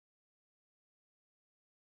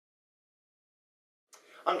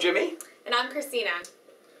I'm Jimmy. And I'm Christina.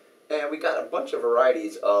 And we got a bunch of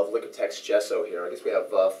varieties of Liquitex Gesso here. I guess we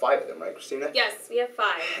have 5 of them, right, Christina? Yes, we have 5.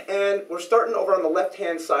 And we're starting over on the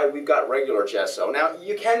left-hand side. We've got regular Gesso. Now,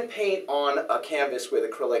 you can paint on a canvas with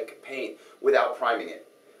acrylic paint without priming it.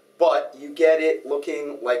 But you get it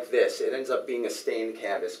looking like this. It ends up being a stained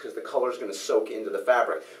canvas because the color is going to soak into the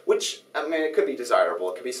fabric. Which, I mean, it could be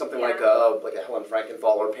desirable. It could be something like a Helen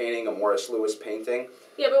Frankenthaler painting, a Morris Louis painting.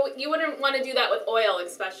 Yeah, but you wouldn't want to do that with oil,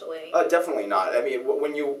 especially. Definitely not. I mean,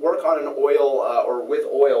 when you work on an oil or with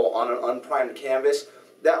oil on an unprimed canvas,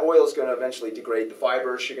 that oil is going to eventually degrade the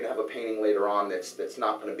fibers. You're going to have a painting later on that's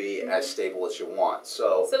not going to be as stable as you want.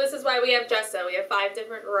 So this is why we have Gesso. We have 5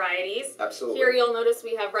 different varieties. Absolutely. Here you'll notice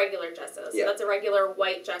we have regular Gesso. So yeah. That's a regular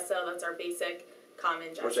white Gesso. That's our basic common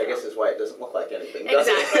Gesso. Which I guess is why it doesn't look like anything, does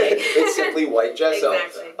exactly. it? It's simply white Gesso.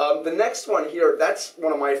 Exactly. The next one here, that's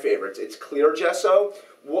one of my favorites. It's clear Gesso.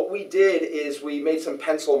 What we did is we made some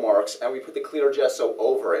pencil marks and we put the clear Gesso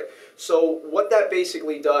over it. So what that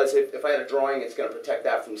basically does, if I had a drawing, it's going to protect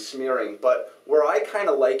that from smearing. But where I kind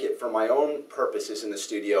of like it for my own purposes in the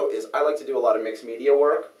studio is I like to do a lot of mixed media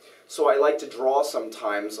work. So I like to draw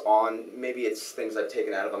sometimes on, maybe it's things I've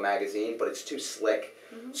taken out of a magazine, but it's too slick.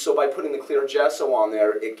 So by putting the clear Gesso on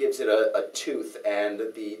there, it gives it a tooth, and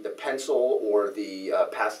the pencil or the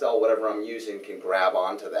pastel, whatever I'm using, can grab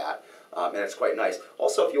onto that. And it's quite nice.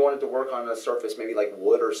 Also, if you wanted to work on a surface, maybe like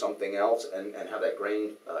wood or something else, and have that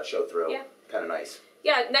grain show through, kind of nice.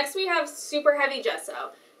 Yeah, next we have super heavy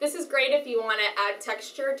Gesso. This is great if you want to add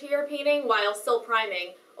texture to your painting while still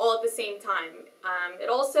priming all at the same time. It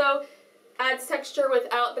also adds texture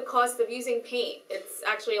without the cost of using paint. It's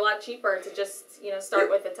actually a lot cheaper to just, start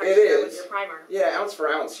with the texture with your primer. Yeah, ounce for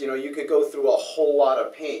ounce. You could go through a whole lot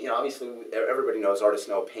of paint. Obviously everybody knows, artists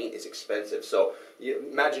know paint is expensive. So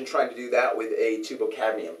imagine trying to do that with a tube of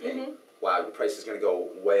cadmium paint. Wow, your price is going to go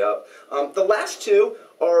way up. The last 2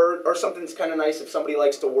 are something that's kind of nice if somebody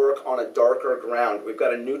likes to work on a darker ground. We've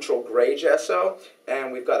got a neutral gray Gesso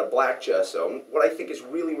and we've got a black Gesso. What I think is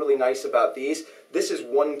really, really nice about these, this is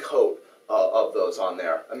one coat of those on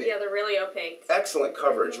there. I mean, yeah, they're really opaque. Excellent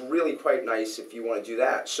coverage. Really quite nice if you want to do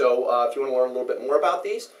that. So if you want to learn a little bit more about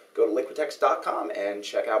these, go to liquitex.com and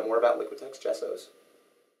check out more about Liquitex Gessos.